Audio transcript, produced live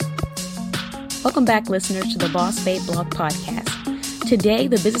Welcome back, listeners, to the Boss Babe Blog Podcast. Today,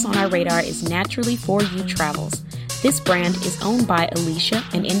 the business on our radar is NaturaLee4U Travels. This brand is owned by Alicia,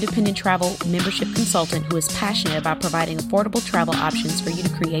 an independent travel membership consultant who is passionate about providing affordable travel options for you to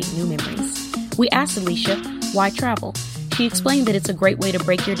create new memories. We asked Alicia, why travel? She explained that it's a great way to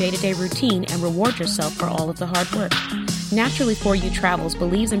break your day-to-day routine and reward yourself for all of the hard work. NaturaLee4U Travels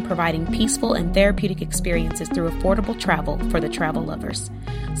believes in providing peaceful and therapeutic experiences through affordable travel for the travel lovers.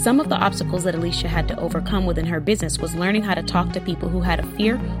 Some of the obstacles that Alicia had to overcome within her business was learning how to talk to people who had a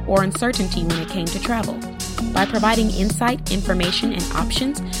fear or uncertainty when it came to travel. By providing insight, information, and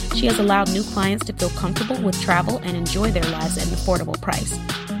options, she has allowed new clients to feel comfortable with travel and enjoy their lives at an affordable price.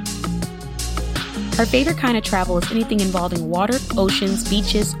 Her favorite kind of travel is anything involving water, oceans,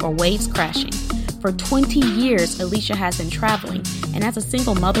 beaches, or waves crashing. For 20 years, Alicia has been traveling, and as a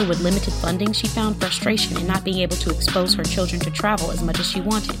single mother with limited funding, she found frustration in not being able to expose her children to travel as much as she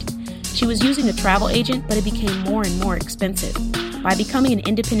wanted. She was using a travel agent, but it became more and more expensive. By becoming an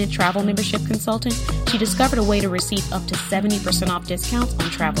independent travel membership consultant, she discovered a way to receive up to 70% off discounts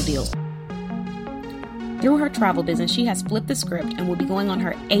on travel deals. Through her travel business, she has flipped the script and will be going on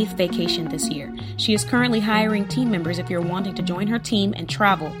her 8th vacation this year. She is currently hiring team members if you're wanting to join her team and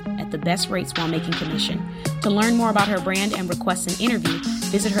travel at the best rates while making commission. To learn more about her brand and request an interview,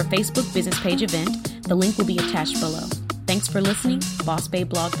 visit her Facebook business page event. The link will be attached below. Thanks for listening.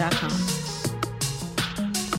 BossBabeBlog.com.